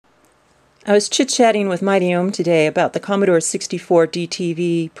I was chit-chatting with Mighty Ohm today about the Commodore 64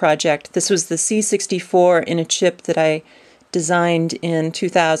 DTV project. This was the C64 in a chip that I designed in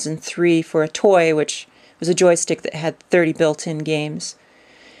 2003 for a toy, which was a joystick that had 30 built-in games.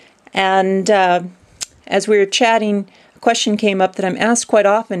 And as we were chatting, a question came up that I'm asked quite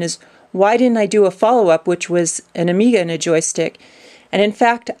often is, why didn't I do a follow-up, which was an Amiga and a joystick? And in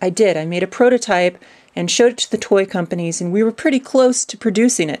fact, I did. I made a prototype and showed it to the toy companies, and we were pretty close to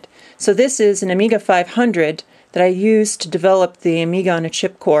producing it. So this is an Amiga 500 that I used to develop the Amiga on a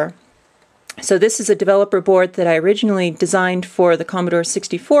chip core. So this is a developer board that I originally designed for the Commodore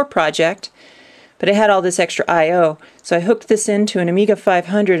 64 project, but it had all this extra I/O. So I hooked this into an Amiga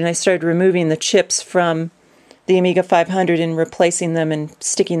 500 and I started removing the chips from the Amiga 500 and replacing them and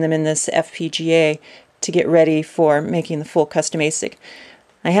sticking them in this FPGA to get ready for making the full custom ASIC.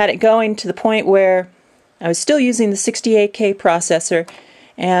 I had it going to the point where I was still using the 68K processor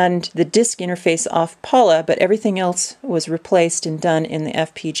and the disk interface off Paula, but everything else was replaced and done in the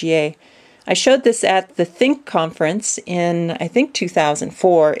FPGA. I showed this at the Think conference in, I think,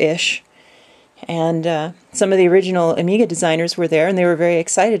 2004-ish, and some of the original Amiga designers were there, and they were very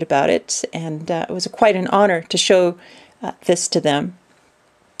excited about it, and it was quite an honor to show this to them.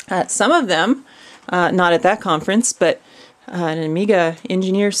 Some of them, not at that conference, but an Amiga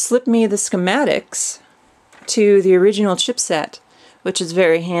engineer slipped me the schematics to the original chipset, which is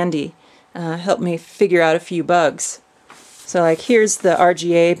very handy. Helped me figure out a few bugs. So like here's the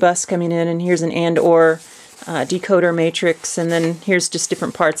RGA bus coming in, and here's an and/or decoder matrix, and then here's just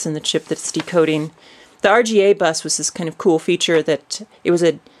different parts in the chip that's decoding. The RGA bus was this kind of cool feature that it was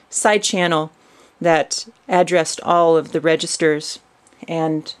a side channel that addressed all of the registers,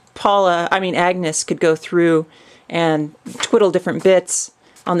 and Agnes could go through and twiddle different bits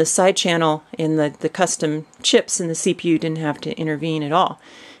on the side channel in the custom chips, and the CPU didn't have to intervene at all.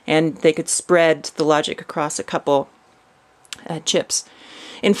 And they could spread the logic across a couple chips.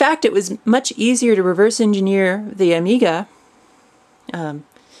 In fact, it was much easier to reverse engineer the Amiga,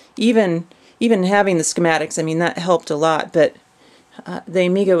 even having the schematics. I mean, that helped a lot, but the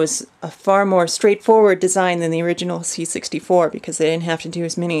Amiga was a far more straightforward design than the original C64 because they didn't have to do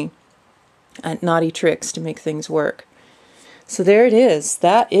as many naughty tricks to make things work. So there it is.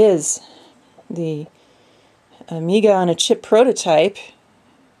 That is the Amiga on a chip prototype.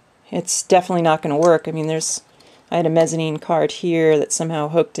 It's definitely not going to work. I mean, I had a mezzanine card here that's somehow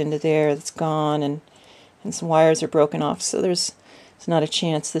hooked into there that's gone, and some wires are broken off, so there's not a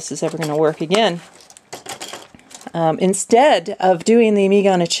chance this is ever going to work again. Instead of doing the Amiga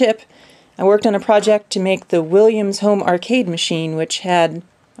on a chip, I worked on a project to make the Williams home arcade machine, which had,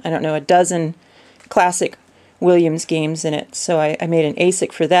 I don't know, a dozen classic Williams games in it. So I made an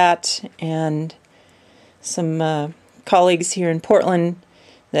ASIC for that, and some colleagues here in Portland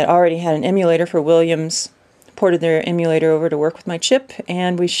that already had an emulator for Williams ported their emulator over to work with my chip,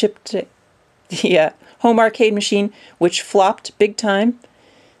 and we shipped the home arcade machine, which flopped big time,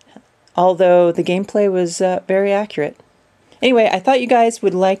 although the gameplay was very accurate. Anyway, I thought you guys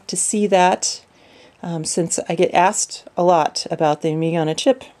would like to see that, since I get asked a lot about the Amiga on a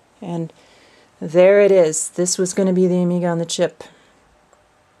chip, and there it is. This was going to be the Amiga on the chip.